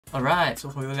Alright, so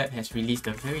HoYoLab has released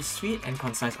a very sweet and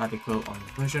concise article on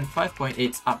version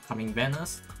 5.8's upcoming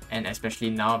banners, and especially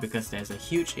now because there's a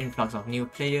huge influx of new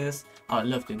players, I would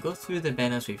love to go through the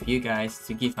banners with you guys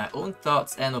to give my own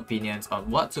thoughts and opinions on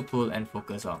what to pull and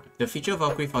focus on. The feature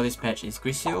Valkyrie for this patch is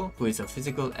Griseo, who is a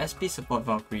physical SP support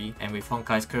Valkyrie, and with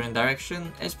Honkai's current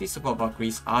direction, SP support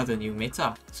Valkyries are the new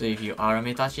meta. So if you are a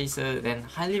meta chaser, then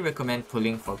highly recommend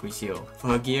pulling for Griseo. For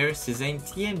her gear, Suzanne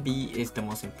TMB is the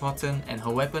most important and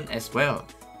her weapon as well,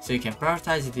 so you can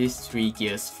prioritize these 3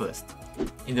 gears first.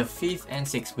 In the 5th and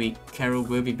 6th week, Carole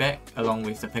will be back along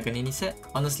with the Paganini set.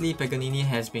 Honestly, Paganini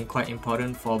has been quite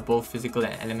important for both physical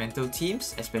and elemental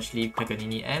teams, especially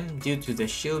Paganini M due to the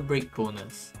shield break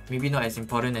bonus. Maybe not as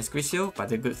important as Griseo, but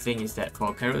the good thing is that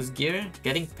for Carole's gear,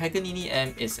 getting Paganini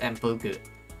M is ample good.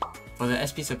 For the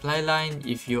SP supply line,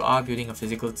 if you are building a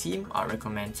physical team, I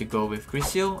recommend to go with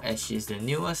Griseo as she is the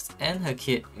newest and her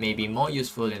kit may be more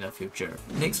useful in the future.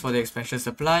 Next, for the expansion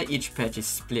supply, each patch is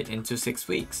split into 6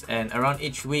 weeks, and around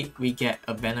each week we get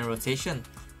a banner rotation.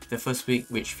 The first week,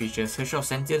 which features Hershey of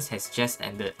Sentience, has just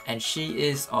ended, and she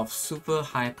is of super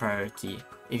high priority.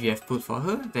 If you have pulled for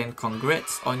her, then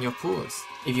congrats on your pulls.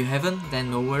 If you haven't,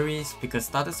 then no worries, because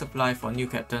starter supply for new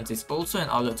captains is also an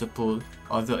outlet to pull,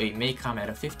 although it may come at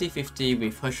a 50-50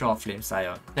 with Hershey of Flame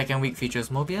Scion. Second week features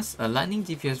Mobius, a lightning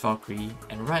DPS Valkyrie,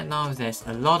 and right now there's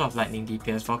a lot of lightning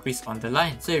DPS Valkyries on the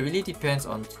line, so it really depends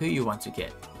on who you want to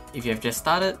get. If you have just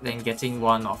started, then getting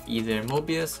one of either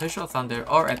Mobius, Hershey of Thunder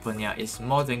or Eponia is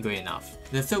more than good enough.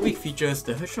 The third week features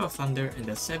the Hershey of Thunder and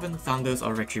the 7 Thunders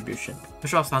of Retribution.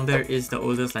 Hershey of Thunder is the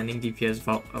oldest lightning DPS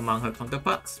Valk among her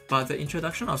counterparts, but the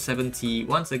introduction of 7T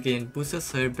once again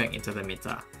boosts her back into the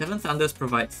meta. 7 Thunders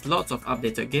provides lots of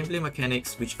updated gameplay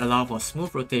mechanics which allow for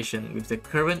smooth rotation with the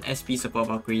current SP support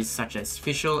Valkyries such as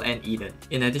Fischl and Eden.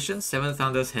 In addition, 7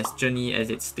 Thunders has Journey as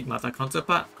its Stigmata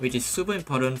counterpart, which is super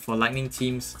important for lightning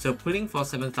teams, so pulling for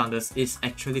 7 Thunders is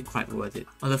actually quite worth it.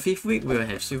 On the 5th week, we will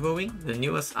have Silverwing, the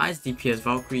newest Ice DPS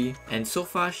Valkyrie, and so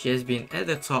far she has been at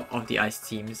the top of the Ice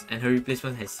teams and her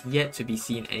replacement has yet to be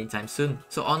seen anytime soon.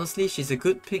 So honestly, she's a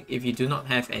good pick if you do not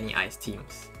have any Ice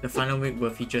teams. The final week will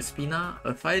feature Spina,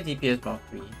 a Fire DPS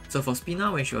Valkyrie. So for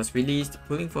Spina, when she was released,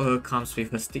 pulling for her comes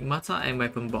with her Stigmata and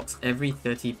weapon box every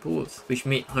 30 pulls, which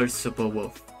made her super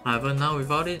worth. However, now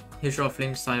without it, Hershey of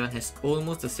Flame Scion has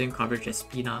almost the same coverage as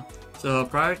Spina, so her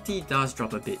priority does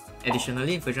drop a bit.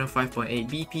 Additionally, version 5.8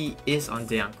 BP is on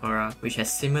De Ancora, which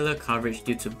has similar coverage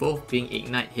due to both being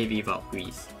Ignite heavy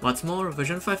Valkyries. What's more,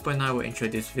 version 5.9 will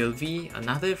introduce Vilvi,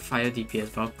 another Fire DPS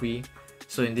Valkyrie.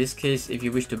 So in this case, if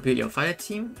you wish to build your fire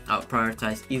team, I would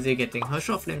prioritize either getting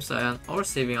Hershey of Flame Scion or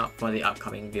saving up for the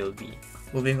upcoming Vilvi.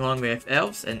 Moving on, we have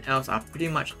Elves, and Elves are pretty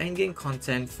much endgame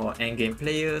content for endgame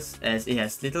players as it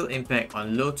has little impact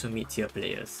on low to mid tier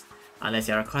players. Unless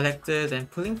you are a collector, then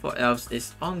pulling for Elves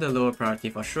is on the lower priority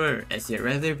for sure, as you'd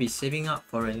rather be saving up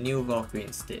for a new Valkyrie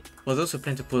instead. For those who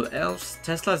plan to pull Elves,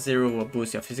 Tesla Zero will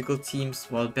boost your physical teams,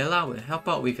 while Bella will help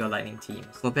out with your lightning teams.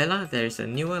 For Bella, there is a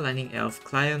newer lightning elf,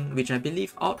 Client, which I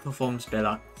believe outperforms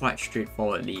Bella quite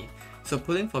straightforwardly. So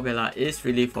pulling for Bella is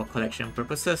really for collection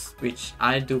purposes, which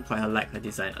I do quite like her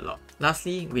design a lot.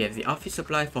 Lastly, we have the outfit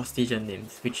supply for Stygian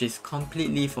Nymphs, which is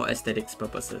completely for aesthetics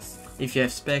purposes. If you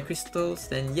have spare crystals,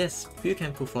 then yes, you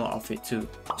can pull for outfit too.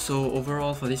 So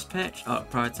overall for this patch, I would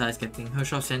prioritize getting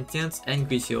Hershey of Sentience and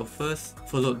Griseo first,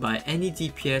 followed by any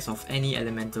DPS of any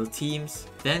elemental teams,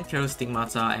 then Carole's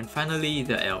Stigmata, and finally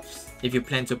the Elves. If you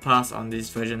plan to pass on this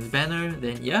version's banner,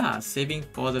 then yeah, saving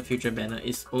for the future banner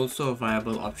is also a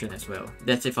viable option as well.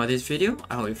 That's it for this video.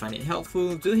 I hope you find it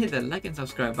helpful. Do hit the like and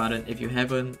subscribe button if you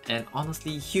haven't, and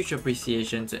honestly, huge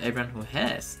appreciation to everyone who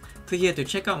has. Click here to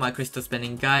check out my crystal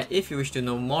spending guide if you wish to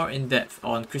know more in depth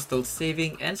on crystal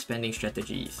saving and spending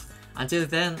strategies. Until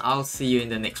then, I'll see you in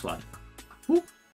the next one. Woo!